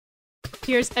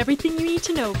Here's everything you need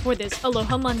to know for this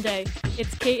Aloha Monday.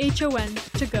 It's KHON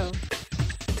to go.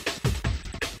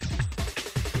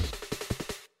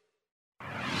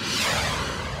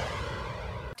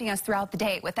 Us throughout the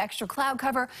day with extra cloud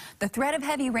cover, the threat of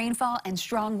heavy rainfall, and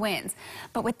strong winds.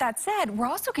 But with that said, we're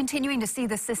also continuing to see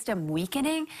the system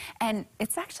weakening, and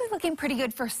it's actually looking pretty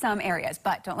good for some areas.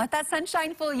 But don't let that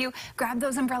sunshine fool you. Grab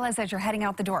those umbrellas as you're heading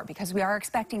out the door because we are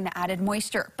expecting the added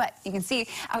moisture. But you can see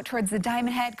out towards the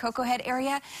Diamond Head, Cocoa Head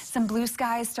area, some blue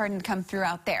skies starting to come through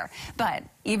out there. But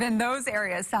even those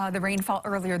areas saw the rainfall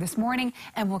earlier this morning,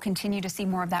 and we'll continue to see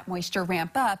more of that moisture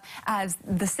ramp up as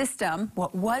the system,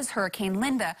 what was Hurricane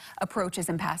Linda, approaches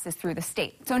and passes through the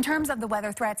state. So in terms of the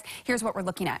weather threats, here's what we're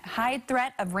looking at. High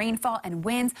threat of rainfall and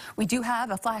winds. We do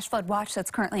have a flash flood watch that's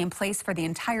currently in place for the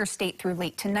entire state through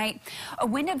late tonight. A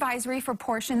wind advisory for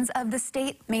portions of the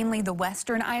state, mainly the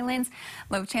western islands.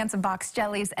 Low chance of box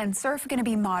jellies, and surf going to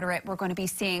be moderate. We're going to be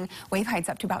seeing wave heights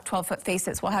up to about 12-foot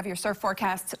faces. We'll have your surf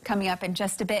forecasts coming up in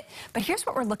just a bit. But here's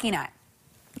what we're looking at.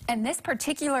 And this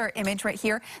particular image right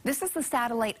here, this is the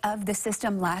satellite of the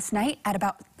system last night at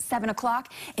about 7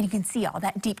 o'clock. And you can see all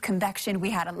that deep convection. We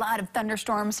had a lot of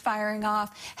thunderstorms firing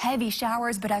off, heavy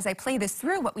showers. But as I play this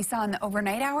through, what we saw in the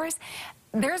overnight hours,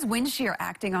 there's wind shear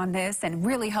acting on this and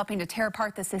really helping to tear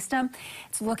apart the system.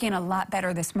 It's looking a lot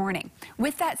better this morning.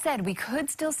 With that said, we could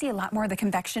still see a lot more of the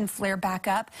convection flare back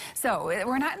up. So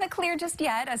we're not in the clear just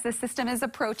yet as the system is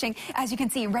approaching. As you can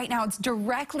see right now, it's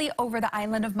directly over the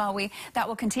island of Maui. That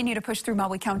will continue to push through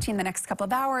Maui County in the next couple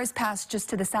of hours, pass just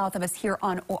to the south of us here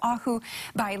on Oahu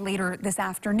by later this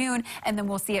afternoon. And then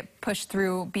we'll see it push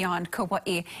through beyond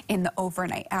Kauai in the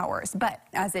overnight hours. But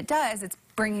as it does, it's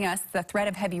bringing us the threat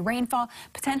of heavy rainfall,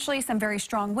 potentially some very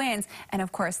strong winds, and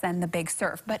of course then the big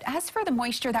surf. But as for the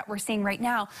moisture that we're seeing right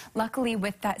now, luckily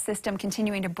with that system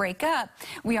continuing to break up,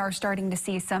 we are starting to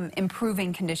see some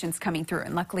improving conditions coming through.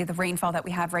 And luckily the rainfall that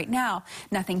we have right now,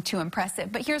 nothing too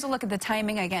impressive. But here's a look at the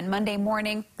timing again. Monday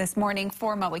morning, this morning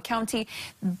for Maui County,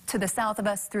 to the south of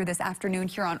us through this afternoon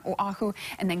here on Oahu,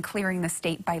 and then clearing the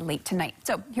state by late tonight.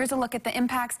 So here's a look at the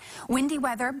impacts. Windy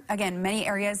weather, again, many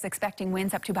areas expecting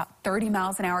winds up to about 30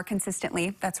 miles an hour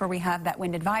consistently. That's where we have that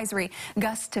wind advisory.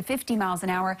 Gusts to 50 miles an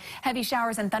hour. Heavy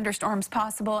showers and thunderstorms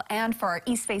possible. And for our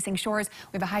east-facing shores,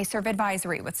 we have a high surf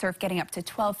advisory with surf getting up to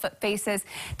 12-foot faces.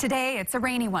 Today, it's a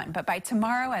rainy one, but by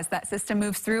tomorrow, as that system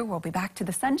moves through, we'll be back to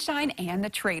the sunshine and the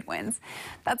trade winds.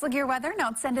 That's look at your weather. Now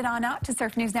let's send it on out to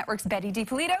Surf News Network's Betty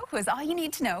DiPolito, who is all you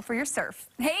need to know for your surf.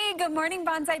 Hey, good morning,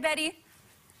 Bonsai Betty.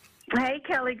 Hey,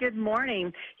 Kelly, good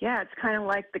morning. Yeah, it's kind of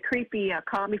like the creepy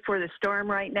calm before the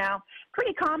storm right now.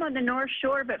 Pretty calm on the North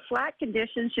Shore, but flat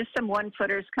conditions, just some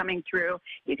one-footers coming through.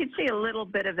 You can see a little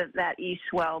bit of that east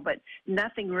swell, but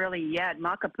nothing really yet.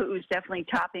 Makapu'u is definitely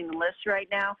topping the list right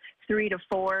now, 3 to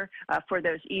 4 for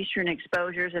those eastern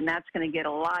exposures, and that's going to get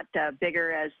a lot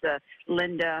bigger as the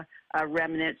Linda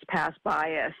remnants pass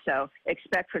by us. So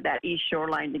expect for that east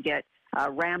shoreline to get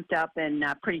ramped up and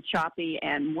pretty choppy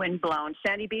and wind-blown.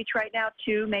 Sandy Beach right now,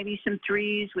 2, maybe some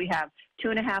 3s. We have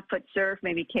 2.5-foot surf,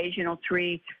 maybe occasional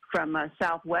 3 from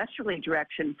southwesterly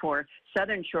direction for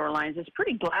southern shorelines. It's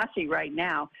pretty glassy right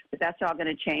now, but that's all going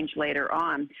to change later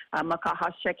on.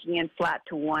 Makaha's checking in flat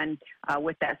to 1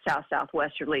 with that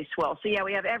south-southwesterly swell. So, yeah,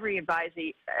 we have every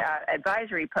advisory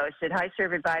posted. High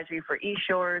surf advisory for east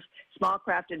shores, small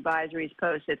craft advisories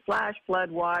posted, flash,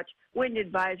 flood watch, wind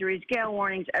advisories, gale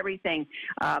warnings, everything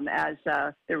as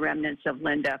the remnants of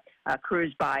Linda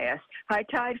cruise by us. High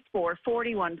tide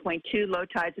 440, 1.2. Low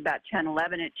tide's about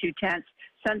 10:11 at 2/10.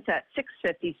 Sunset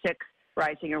 6:56,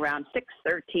 rising around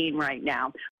 6:13 right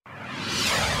now.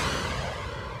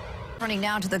 Turning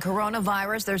now to the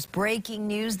coronavirus, there's breaking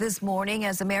news this morning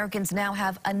as Americans now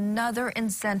have another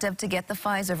incentive to get the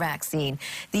Pfizer vaccine.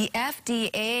 The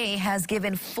FDA has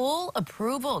given full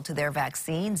approval to their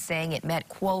vaccine, saying it met,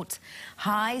 quote,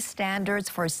 high standards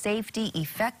for safety,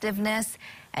 effectiveness,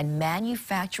 and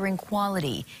manufacturing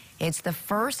quality. It's the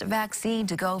first vaccine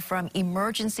to go from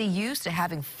emergency use to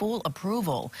having full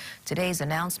approval. Today's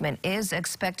announcement is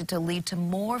expected to lead to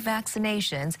more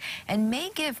vaccinations and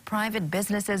may give private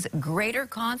businesses greater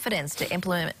confidence to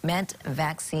implement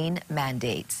vaccine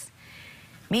mandates.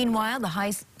 Meanwhile, the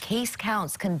high case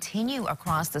counts continue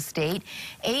across the state.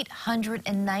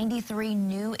 893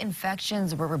 new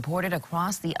infections were reported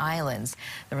across the islands.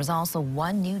 There was also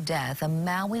 1 new death, a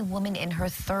Maui woman in her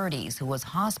 30s who was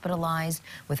hospitalized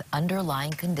with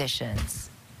underlying conditions.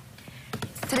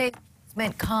 Today,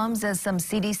 Comes as some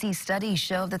CDC studies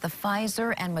show that the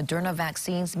Pfizer and Moderna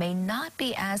vaccines may not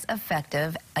be as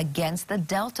effective against the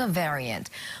Delta variant.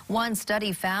 One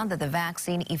study found that the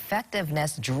vaccine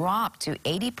effectiveness dropped to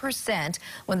 80%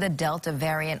 when the Delta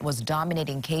variant was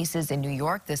dominating cases in New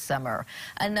York this summer.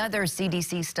 Another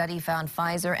CDC study found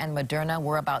Pfizer and Moderna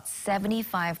were about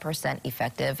 75%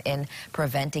 effective in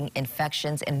preventing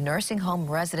infections in nursing home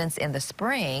residents in the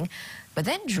spring, but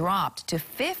then dropped to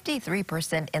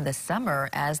 53% in the summer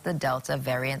as the Delta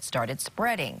variant started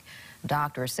spreading.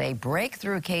 Doctors say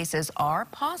breakthrough cases are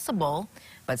possible,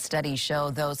 but studies show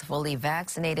those fully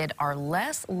vaccinated are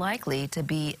less likely to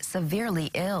be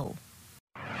severely ill.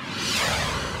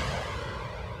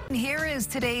 Here is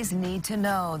today's Need to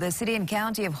Know. The city and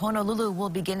county of Honolulu will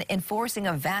begin enforcing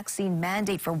a vaccine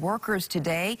mandate for workers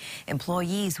today.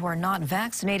 Employees who are not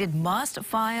vaccinated must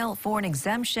file for an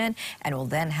exemption and will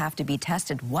then have to be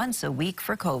tested once a week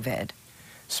for COVID.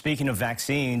 Speaking of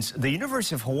vaccines, the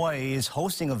University of Hawaii is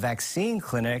hosting a vaccine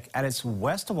clinic at its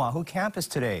West Oahu campus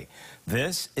today.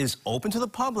 This is open to the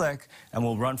public and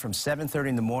will run from 7:30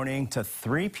 in the morning to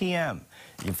 3 p.m.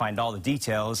 You can find all the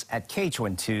details at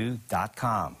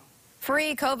KHON2.com.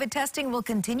 Free COVID testing will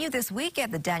continue this week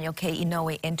at the Daniel K.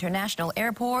 Inouye International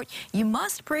Airport. You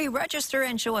must pre-register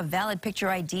and show a valid picture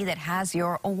ID that has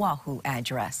your Oahu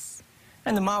address.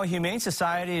 And the Maui Humane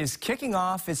Society is kicking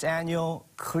off its annual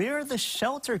Clear the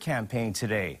Shelter campaign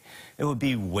today. It will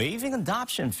be waiving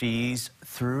adoption fees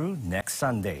through next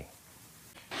Sunday.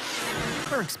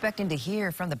 We're expecting to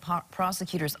hear from the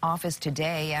prosecutor's office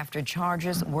today after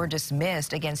charges were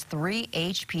dismissed against 3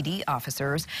 HPD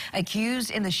officers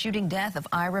accused in the shooting death of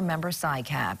Ira member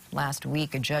Sycap. Last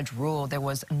week, a judge ruled there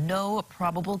was no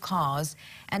probable cause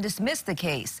and dismissed the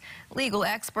case. Legal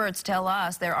experts tell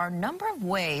us there are a number of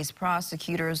ways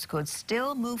prosecutors could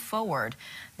still move forward.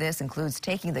 This includes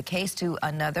taking the case to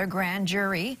another grand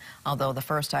jury. Although the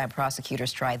first time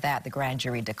prosecutors tried that, the grand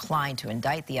jury declined to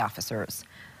indict the officers.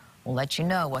 We'll let you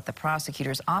know what the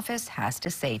prosecutor's office has to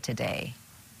say today.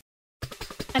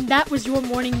 And that was your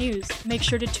morning news. Make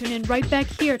sure to tune in right back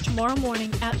here tomorrow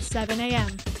morning at 7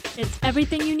 a.m. It's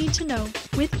everything you need to know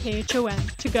with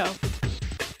KHON to go.